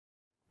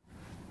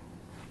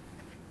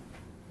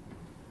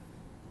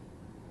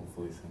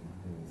police him.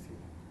 I didn't even see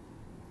him.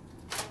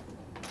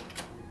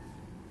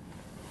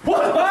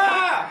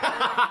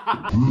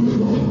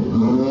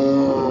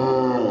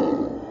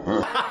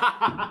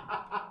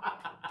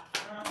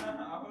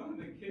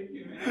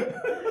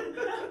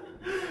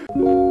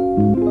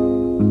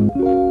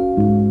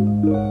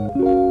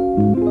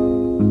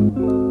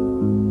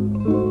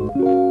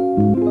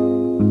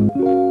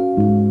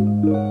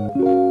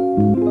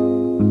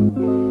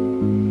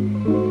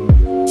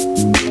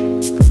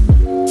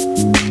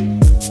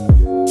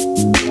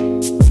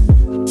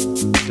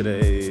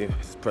 Today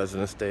is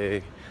President's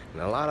Day,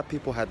 and a lot of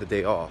people had the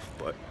day off,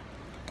 but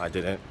I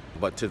didn't.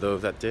 But to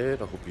those that did,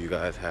 I hope you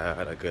guys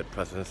had a good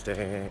President's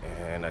Day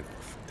and a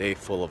day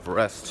full of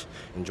rest,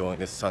 enjoying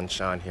the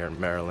sunshine here in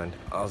Maryland.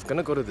 I was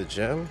gonna go to the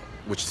gym,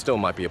 which still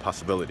might be a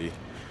possibility,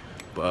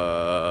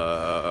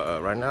 but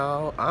right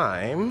now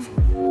I'm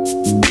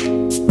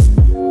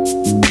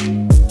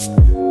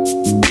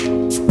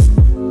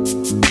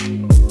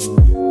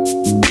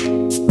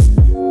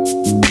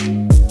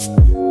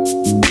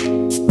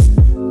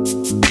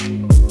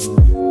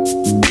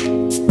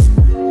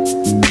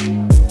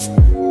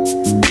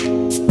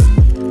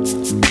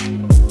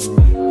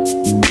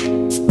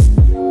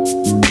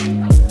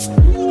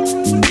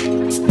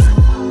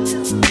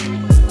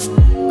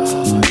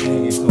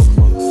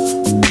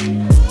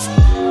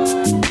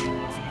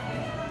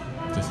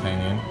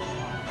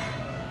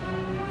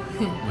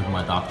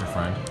doctor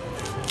friend.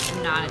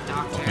 I'm not a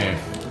doctor. Okay.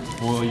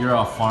 Well, you're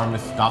a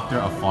doctor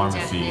of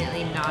pharmacy.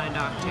 Definitely not a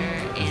doctor.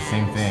 It's the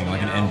same thing,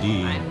 like an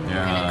ND.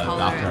 They're a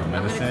doctor of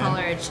medicine. I'm gonna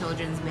color a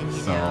children's menu.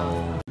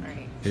 So,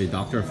 right. Hey,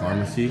 doctor of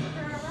pharmacy.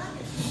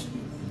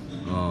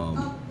 I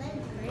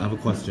have a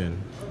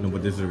question. No,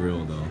 but this is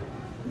real though.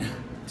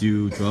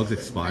 Do drugs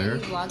expire?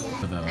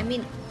 I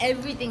mean,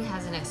 everything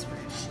has an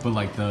expiration. But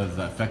like the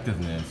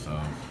effectiveness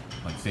of,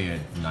 like, say a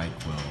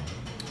NyQuil.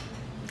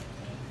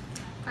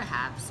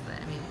 Perhaps, but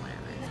I mean, whatever.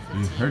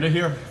 You heard it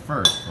here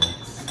first,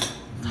 folks.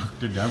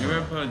 Dr. Deborah. You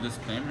ever put a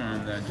disclaimer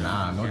on that?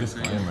 Nah, no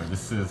disclaimer.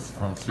 This is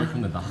straight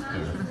from the doctor.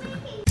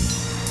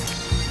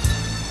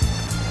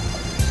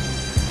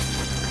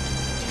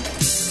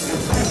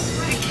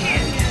 We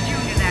can't just do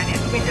that. It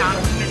will be down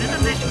in a minute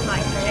unless you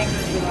like to take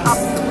this up.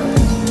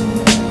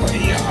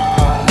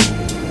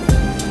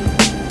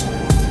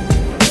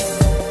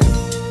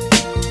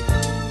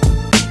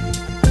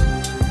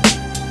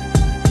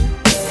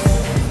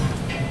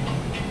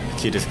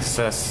 Key to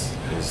success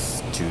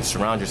is to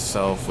surround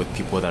yourself with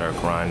people that are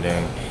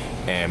grinding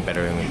and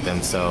bettering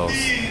themselves,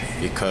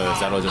 because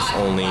that'll just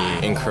only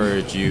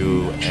encourage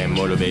you and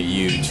motivate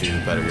you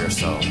to better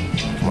yourself.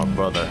 My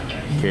brother,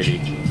 Kitty,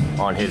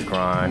 on his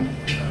grind.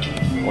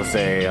 We'll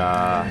say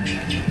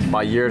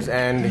by year's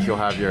end, he'll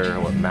have your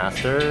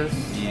master's?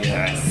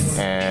 Yes.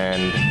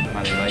 And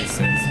my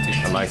license.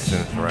 A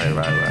license,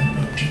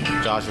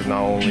 right. Josh is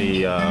not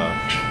only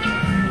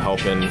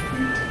helping,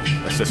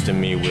 assisting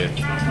me with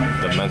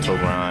the mental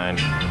grind,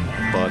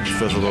 but the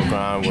physical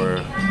grind, we're,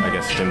 I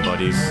guess, gym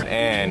buddies,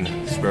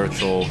 and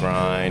spiritual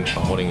grind,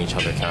 holding each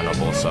other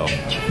accountable. So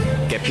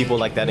get people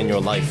like that in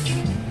your life.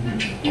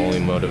 Only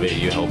motivate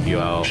you, help you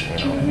out,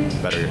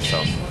 better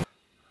yourself.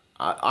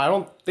 I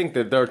don't think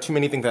that there are too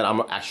many things that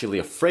I'm actually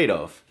afraid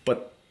of,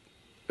 but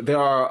there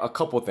are a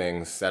couple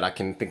things that I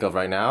can think of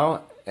right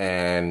now,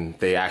 and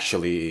they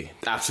actually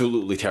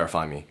absolutely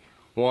terrify me.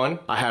 One,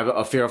 I have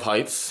a fear of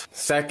heights.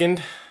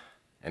 Second,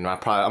 and I'm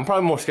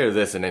probably more scared of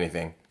this than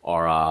anything,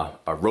 are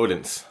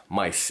rodents,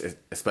 mice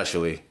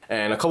especially.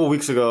 And a couple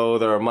weeks ago,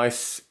 there are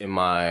mice in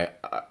I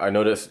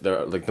noticed there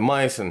are like the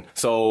mice, and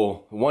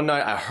so one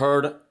night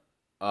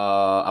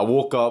I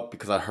woke up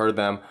because I heard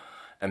them,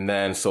 and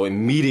then so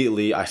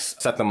immediately I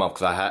set them up,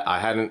 because I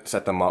hadn't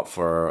set them up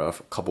for a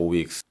couple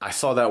weeks. I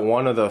saw that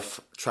one of the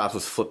traps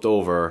was flipped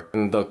over,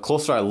 and the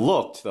closer I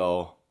looked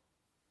though,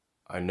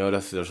 I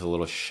noticed there's a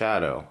little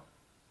shadow,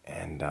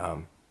 and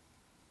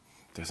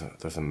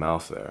there's a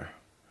mouse there,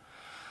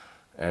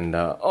 and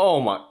oh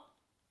my,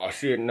 I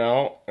see it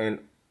now, and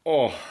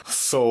oh.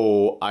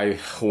 So I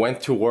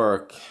went to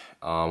work,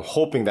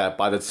 hoping that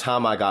by the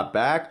time I got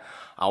back,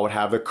 I would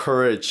have the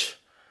courage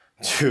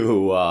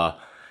to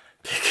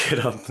pick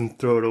it up and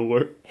throw it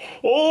away.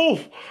 Oh,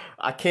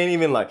 I can't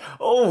even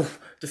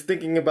just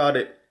thinking about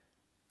it.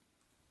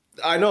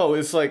 I know,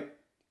 it's like,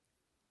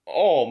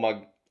 oh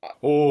my,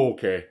 oh,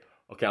 okay,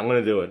 I'm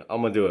gonna do it,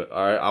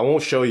 all right? I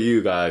won't show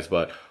you guys,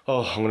 but,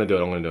 I'm gonna do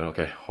it,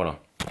 okay, hold on.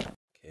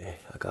 Okay,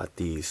 I got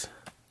these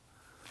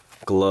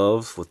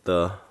gloves with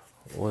the,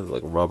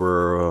 like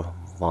rubber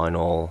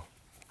vinyl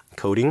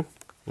coating,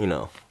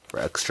 for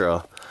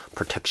extra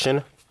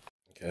protection.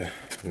 Okay,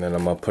 and then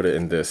I'm gonna put it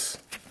in this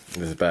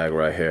bag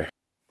right here.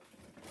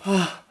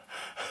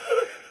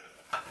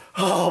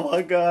 Oh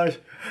my gosh,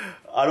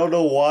 I don't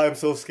know why I'm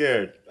so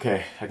scared.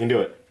 Okay, I can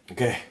do it.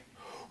 Okay.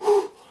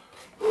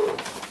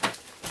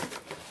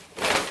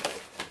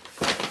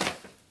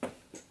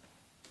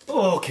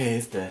 Okay,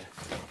 it's dead.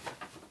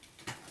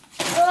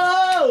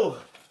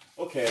 Oh!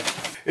 Okay,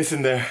 it's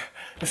in there.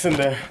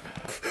 Okay.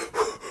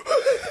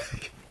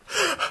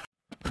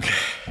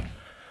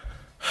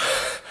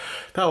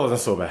 That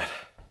wasn't so bad.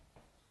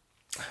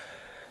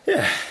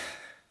 Yeah.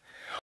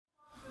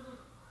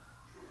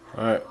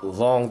 Alright,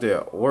 long day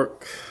at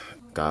work.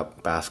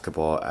 Got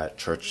basketball at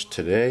church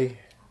today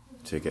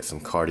to get some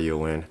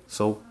cardio in.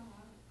 So,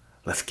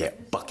 let's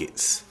get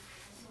buckets.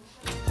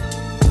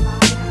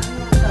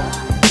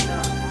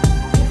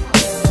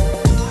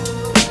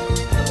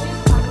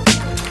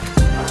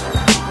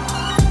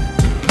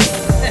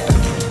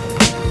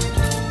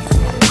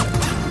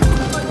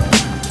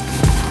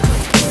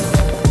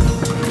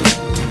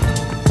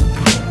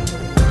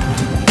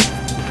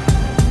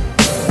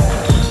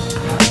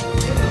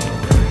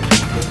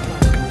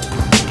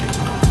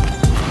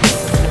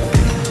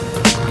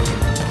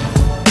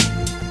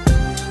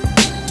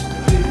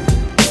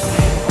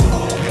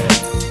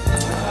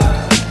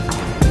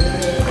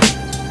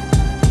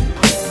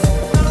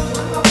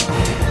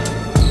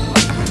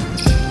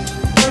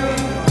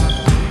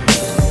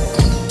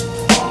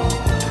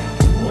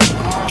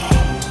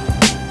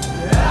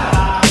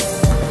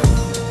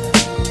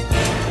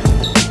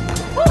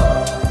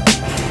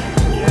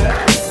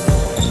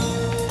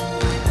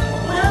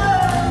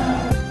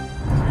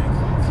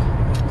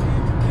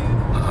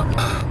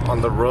 On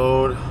the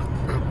road,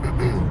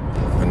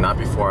 but not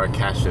before I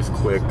catch this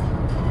quick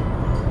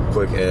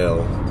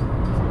L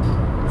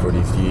for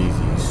these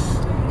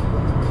Yeezys.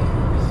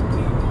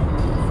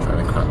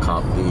 Trying to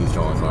cop these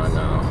joints right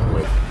now.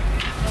 Wait.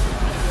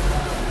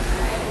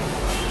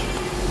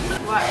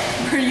 What?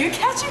 Were you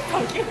catching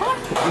Pokemon?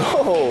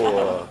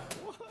 No.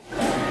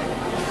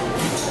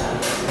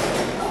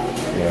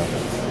 Yeah.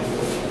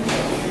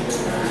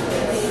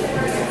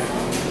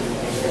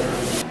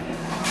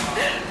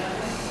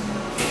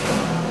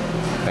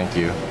 Thank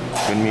you.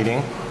 Good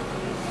meeting.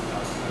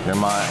 You're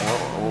my.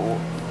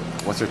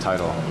 What's your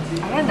title? I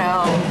don't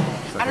know.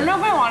 Okay. I don't know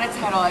if I want a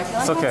title. I feel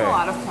like It's okay. that's a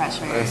lot of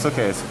pressure. It's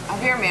okay. I'll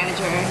be your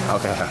manager.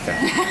 Okay.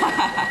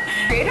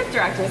 Creative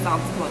director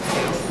sounds cool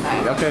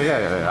too. Okay,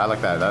 yeah. I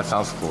like that. That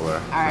sounds cooler. All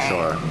right. For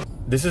sure.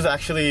 This is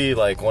actually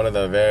like one of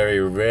the very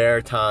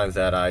rare times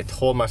that I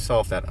told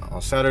myself that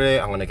on Saturday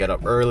I'm gonna get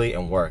up early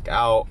and work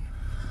out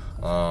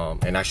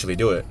and actually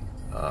do it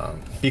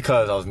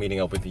because I was meeting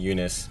up with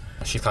Eunice.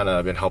 She's kind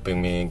of been helping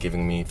me and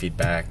giving me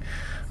feedback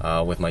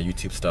with my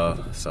YouTube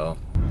stuff. So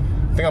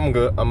I think I'm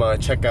good. I'm gonna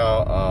check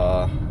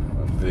out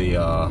the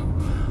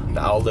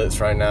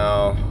outlets right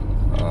now.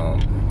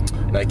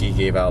 Nike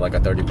gave out like a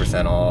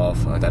 30%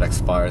 off that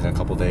expires in a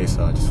couple days,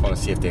 so I just want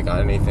to see if they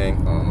got anything.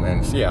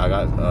 And so yeah, I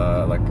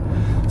got like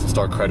some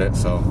store credit,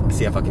 so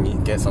see if I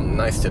can get something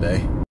nice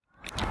today.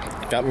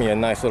 Got me a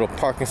nice little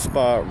parking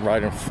spot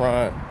right in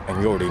front,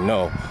 and you already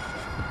know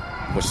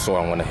which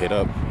store I want to hit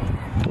up.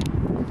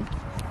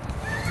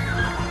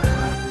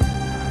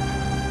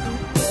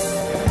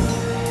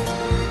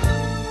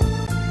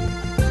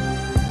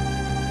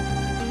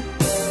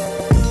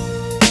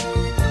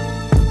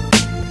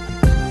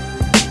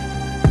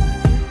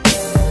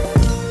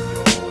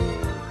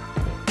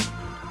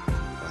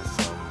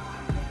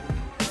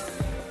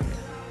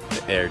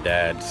 Air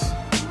Dads.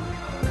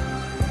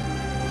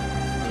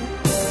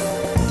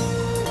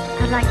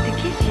 I'd like to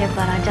kiss you,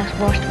 but I just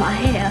washed my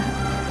hair.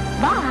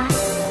 Bye.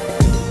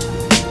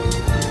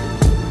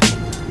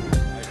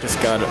 I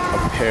just got a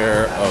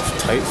pair of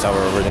tights that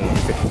were originally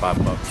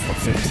 $55 for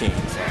 15.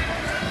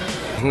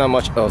 So not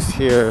much else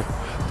here.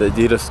 The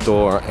Adidas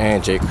store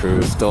and J.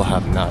 Crew still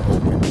have not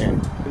opened,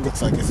 and it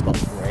looks like it's about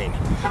to rain,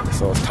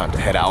 so it's time to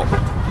head out.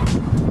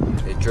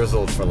 It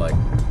drizzled for like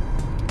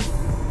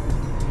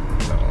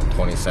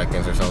 20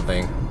 seconds or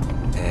something,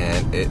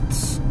 and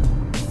it's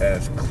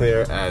as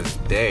clear as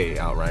day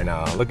out right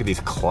now. Look at these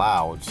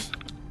clouds.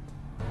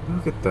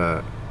 Look at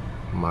that.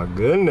 My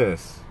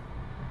goodness.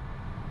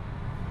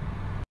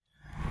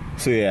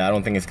 So yeah, I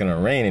don't think it's gonna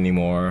rain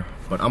anymore,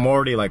 but I'm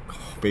already like,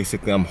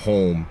 basically I'm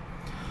home.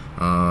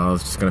 I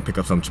was just gonna pick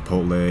up some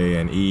Chipotle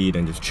and eat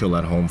and just chill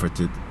at home for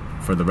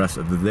the rest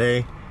of the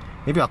day.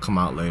 Maybe I'll come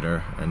out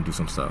later and do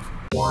some stuff.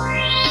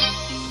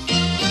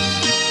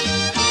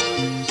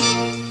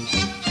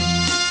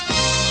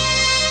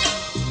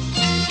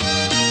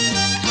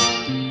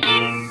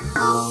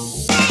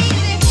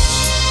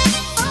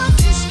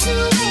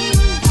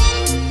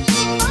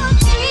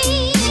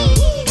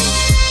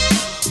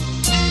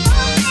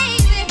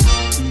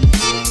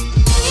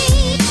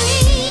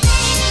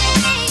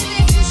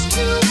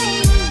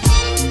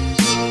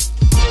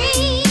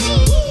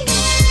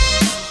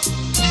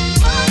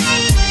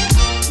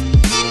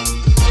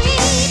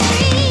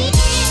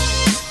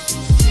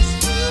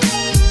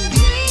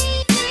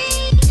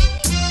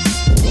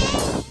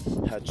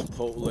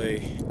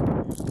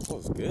 Chipotle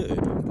was good,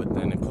 but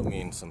then it put me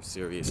in some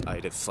serious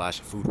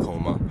itis/food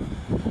coma.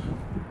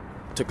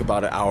 Took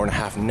about an hour and a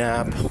half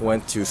nap,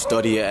 went to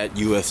study at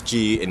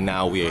USG, and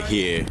now we are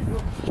here.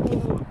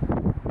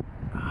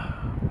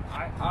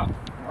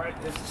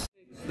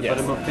 The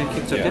buttermilk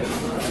pancakes, okay?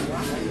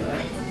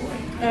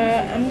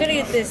 I'm gonna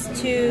get this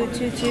 2.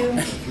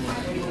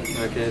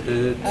 Okay,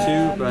 the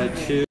 2 by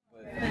 2.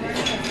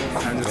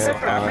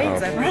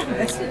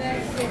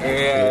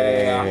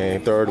 Yay,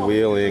 third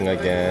wheeling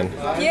again.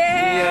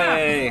 Yeah!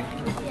 Yay!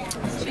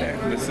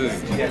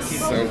 This is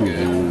so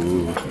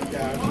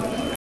good.